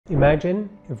Imagine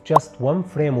if just one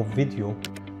frame of video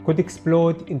could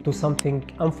explode into something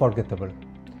unforgettable.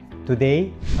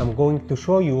 Today, I'm going to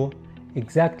show you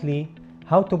exactly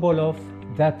how to pull off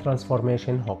that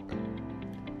transformation hook.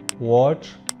 Watch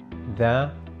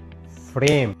the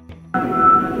frame.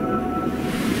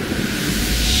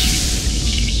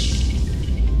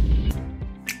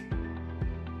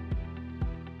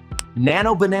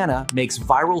 Nano Banana makes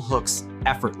viral hooks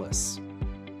effortless.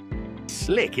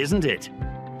 Slick, isn't it?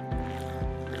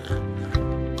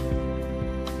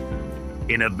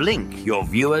 In a blink, your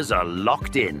viewers are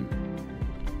locked in.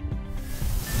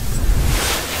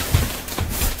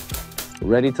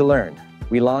 Ready to learn.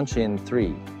 We launch in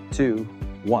 3, 2,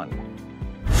 1.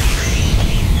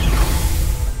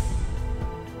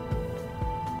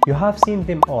 You have seen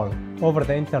them all over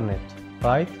the internet,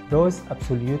 right? Those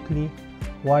absolutely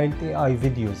wild AI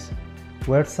videos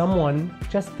where someone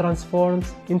just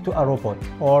transforms into a robot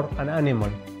or an animal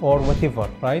or whatever,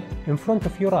 right? In front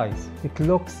of your eyes. It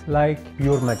looks like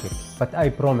pure magic, but I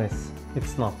promise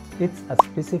it's not. It's a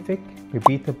specific,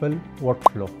 repeatable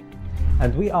workflow.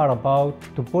 And we are about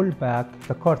to pull back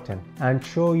the curtain and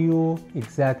show you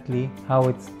exactly how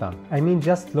it's done. I mean,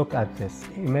 just look at this.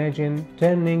 Imagine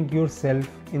turning yourself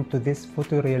into this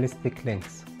photorealistic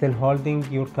lens, still holding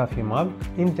your coffee mug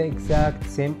in the exact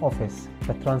same office.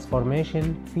 The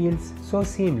transformation feels so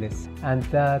seamless, and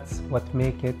that's what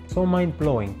makes it so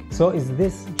mind-blowing. So is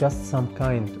this just some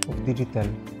kind of digital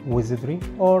wizardry,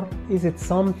 or is it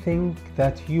something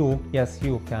that you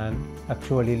can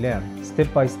actually learn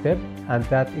step by step? And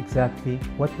that's exactly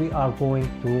what we are going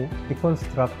to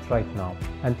deconstruct right now.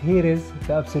 And here is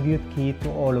the absolute key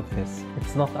to all of this.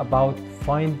 It's not about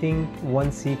finding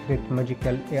one secret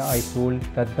magical AI tool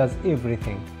that does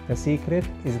everything. The secret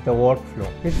is the workflow.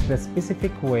 It's the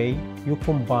specific way you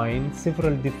combine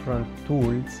several different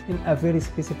tools in a very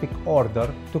specific order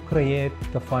to create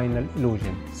the final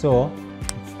illusion. So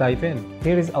let's dive in.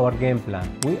 Here is our game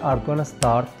plan. We are gonna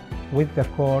start with the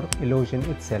core illusion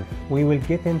itself. We will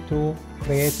get into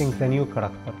creating the new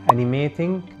character,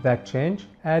 animating that change,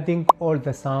 adding all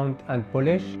the sound and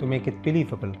polish to make it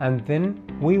believable, and then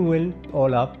we will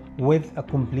all up with a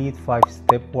complete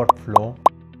 5-step workflow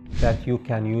that you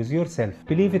can use yourself.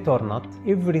 Believe it or not,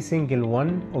 every single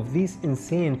one of these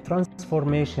insane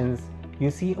transformations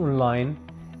you see online,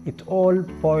 it all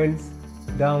boils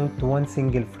down to one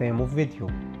single frame of video.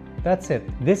 That's it.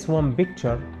 This one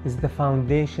picture is the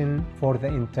foundation for the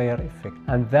entire effect.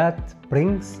 And that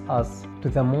brings us to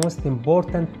the most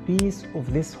important piece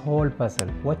of this whole puzzle,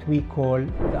 what we call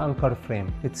the anchor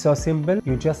frame. It's so simple.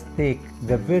 You just take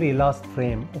the very last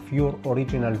frame of your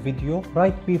original video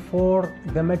right before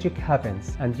the magic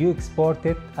happens, and you export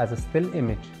it as a still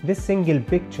image. This single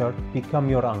picture becomes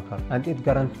your anchor, and it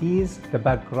guarantees the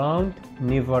background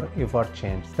never ever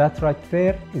changes. That right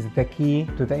there is the key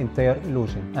to the entire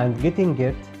illusion, and getting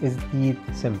it is deep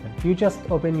simple. You just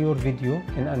open your video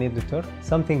in an editor,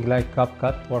 something like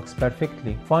CapCut works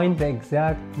perfectly. Find the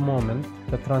exact moment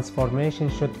the transformation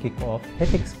should kick off,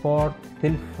 hit export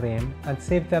till frame and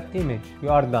save that image. You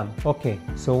are done. Okay,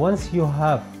 so once you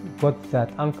have got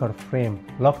that anchor frame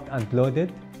locked and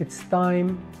loaded, it's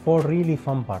time for really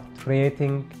fun part,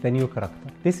 creating the new character.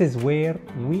 This is where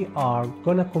we are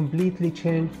gonna completely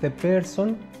change the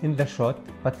person in the shot,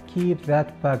 but keep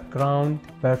that background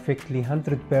perfectly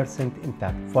 100%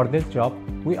 intact. For this job,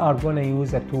 we are gonna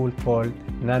use a tool called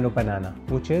Nano Banana,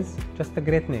 which is just a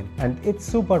great name. And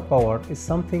its superpower is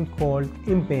something called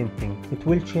inpainting. It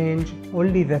will change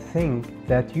only the thing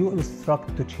that you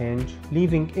instruct to change,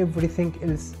 leaving everything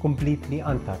else completely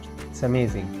untouched. It's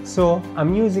amazing. So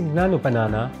I'm using Nano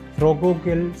Banana through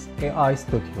Google's AI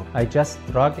Studio. I just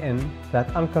drag in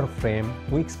that anchor frame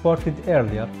we exported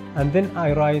earlier, and then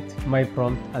I write my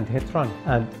prompt and hit run.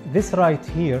 And this right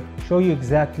here shows you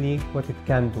exactly what it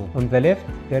can do. On the left,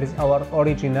 there is our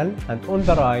original, and on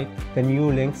the right, the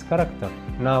new Link's character.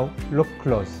 Now look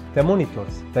close. The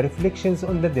monitors, the reflections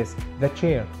on the desk, the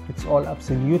chair, it's all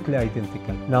absolutely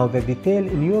identical. Now the detail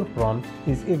in your prompt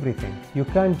is everything. You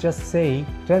can't just say,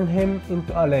 turn him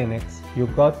into a Linux. You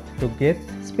got to get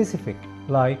specific,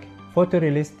 like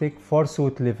photorealistic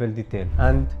fursuit level detail.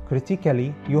 And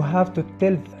critically, you have to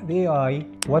tell the AI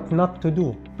what not to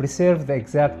do. Preserve the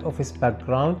exact office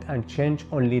background and change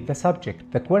only the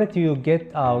subject. The quality you get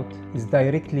out is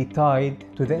directly tied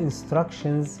to the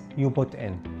instructions you put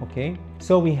in, okay?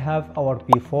 So we have our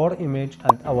before image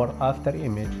and our after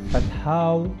image, but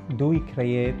how do we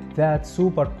create that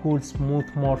super cool smooth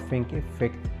morphing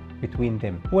effect between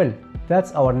them? Well,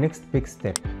 that's our next big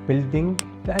step, building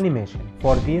the animation.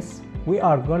 For this, we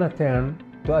are gonna turn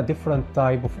to a different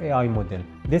type of AI model.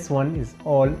 This one is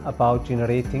all about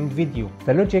generating video.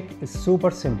 The logic is super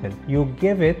simple. You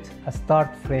give it a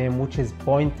start frame, which is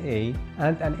point A,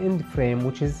 and an end frame,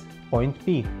 which is point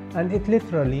B, and it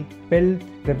literally builds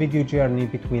the video journey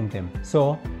between them.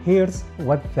 So here's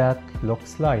what that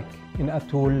looks like in a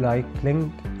tool like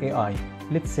Kling.ai.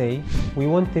 Let's say we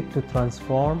wanted to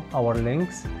transform our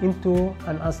links into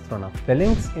an astronaut. The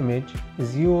link's image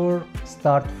is your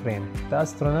start frame. The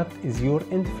astronaut is your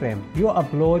end frame. You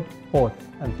upload both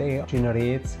and they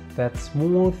generates that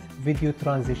smooth video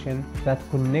transition that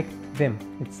connect them.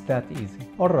 It's that easy.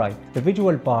 Alright, the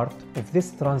visual part of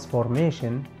this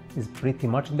transformation is pretty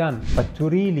much done. But to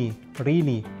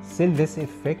really sell this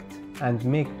effect and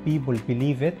make people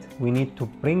believe it, we need to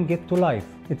bring it to life.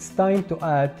 It's time to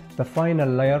add the final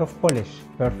layer of polish,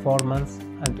 performance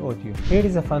and audio. Here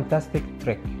is a fantastic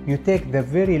trick. You take the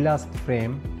very last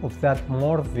frame of that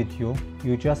morph video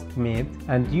you just made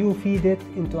and you feed it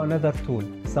into another tool,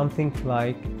 something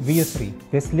like View 3.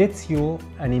 This lets you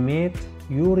animate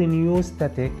your new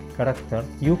static character.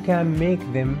 You can make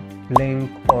them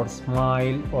blink or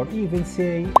smile or even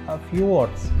say a few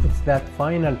words. It's that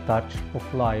final touch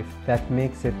of life that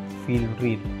makes it feel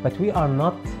real. But we are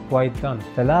not quite done.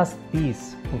 The last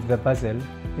piece of the puzzle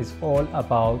is all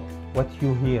about what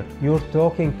you hear. You're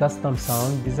talking custom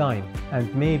sound design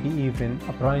and maybe even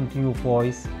a brand new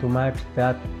voice to match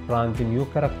that brand new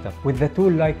character. With the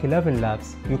tool like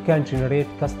ElevenLabs, you can generate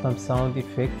custom sound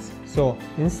effects. So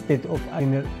instead of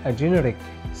a generic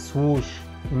swoosh,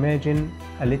 imagine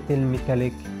a little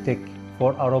metallic tick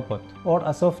for a robot or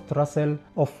a soft rustle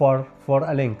of fur for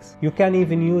a lynx. You can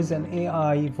even use an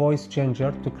AI voice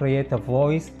changer to create a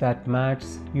voice that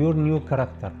matches your new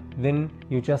character. Then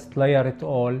you just layer it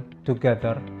all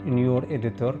together in your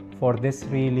editor for this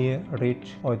really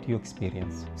rich audio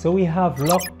experience. So we have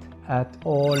looked at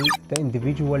all the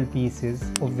individual pieces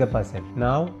of the puzzle.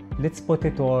 Now let's put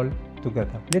it all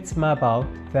together. Let's map out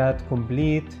that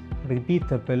complete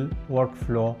repeatable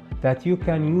workflow that you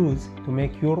can use to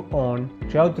make your own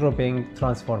jaw-dropping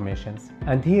transformations.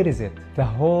 And here is it, the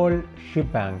whole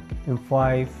shebang in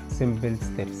 5 simple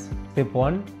steps. Step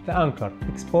 1, the anchor,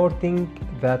 exporting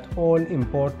that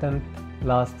all-important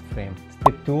last frame.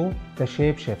 Step 2, the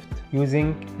shape shift,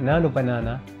 using Nano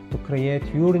Banana to create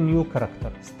your new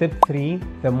character. Step 3,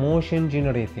 the motion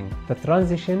generating, the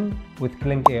transition with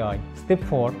Kling.ai. Step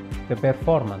 4, the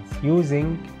performance,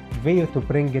 using Veo to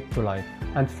bring it to life.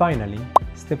 And finally,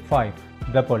 step 5,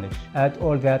 the polish. Add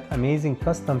all that amazing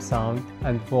custom sound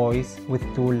and voice with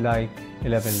tool like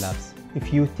ElevenLabs.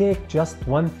 If you take just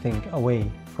one thing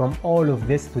away from all of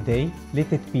this today,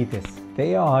 let it be this.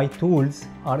 The AI tools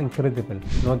are incredible,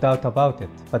 no doubt about it,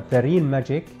 but the real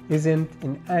magic isn't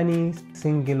in any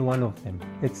single one of them.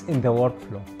 It's in the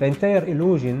workflow. The entire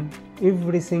illusion,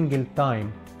 every single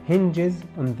time, hinges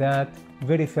on that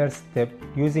very first step,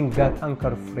 using that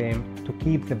anchor frame to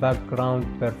keep the background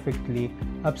perfectly,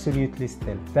 absolutely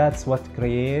still. That's what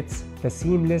creates the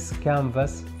seamless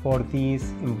canvas for these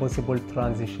impossible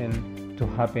transitions to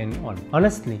happen on.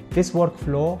 Honestly, this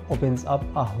workflow opens up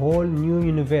a whole new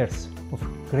universe of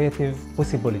creative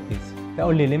possibilities. The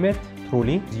only limit,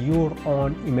 truly, is your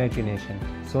own imagination.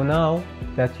 So now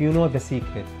that you know the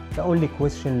secret, the only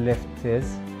question left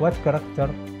is, what character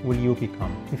will you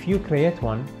become? If you create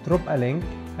one, drop a link.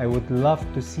 I would love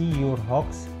to see your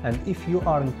hooks, and if you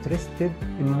are interested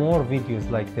in more videos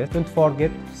like this, don't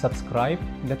forget to subscribe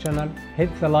to the channel, hit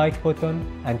the like button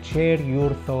and share your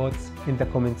thoughts in the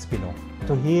comments below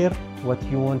to hear what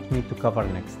you want me to cover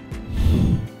next.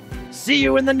 See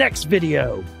you in the next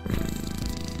video.